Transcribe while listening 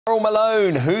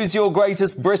Malone, who's your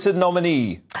greatest Britain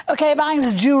nominee? OK,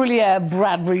 mine's Julia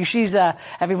Bradbury.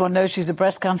 Everyone knows she's a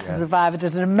breast cancer survivor.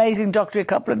 Did an amazing documentary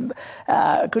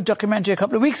a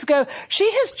couple of weeks ago.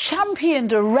 She has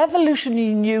championed a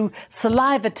revolutionary new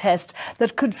saliva test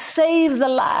that could save the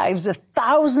lives of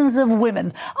thousands of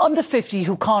women under 50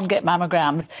 who can't get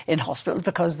mammograms in hospitals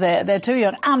because they're too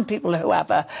young, and people who have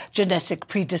a genetic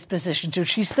predisposition to.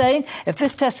 She's saying if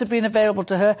this test had been available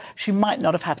to her, she might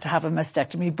not have had to have a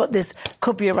mastectomy, but this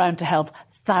could be around to help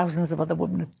thousands of other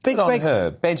women. Good on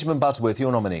her. Benjamin Butterworth,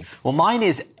 your nominee. Well, mine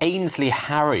is Ainsley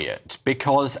Harriott,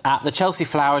 because at the Chelsea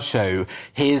Flower Show,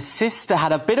 his sister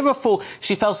had a bit of a fall.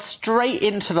 She fell straight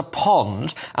into the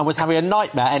pond and was having a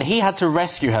nightmare, and he had to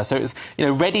rescue her. So it was,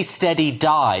 ready, steady,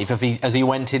 dive as he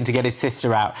went in to get his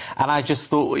sister out. And I just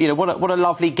thought, what a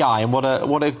lovely guy, and what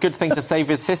a good thing to save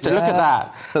his sister. Look at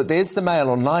that. Look, there's the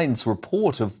Mail Online's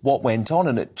report of what went on,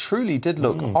 and it truly did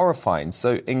look horrifying.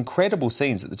 So incredible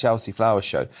scenes at the Chelsea Flower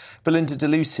Show. Belinda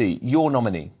DeLucy, your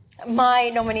nominee. My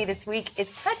nominee this week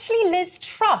is actually Liz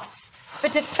Truss for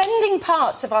defending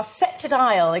parts of our sceptred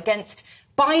Isle against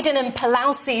Biden and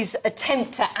Pelosi's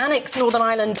attempt to annex Northern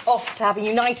Ireland off to have a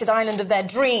united Ireland of their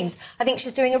dreams. I think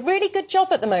she's doing a really good job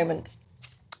at the moment.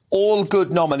 All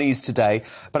good nominees today,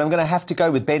 but I'm going to have to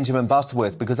go with Benjamin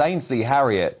Butterworth because Ainsley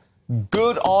Harriott,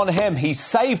 good on him. He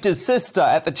saved his sister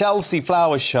at the Chelsea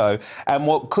Flower Show, and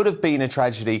what could have been a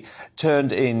tragedy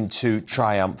turned into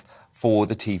triumph for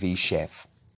the TV chef.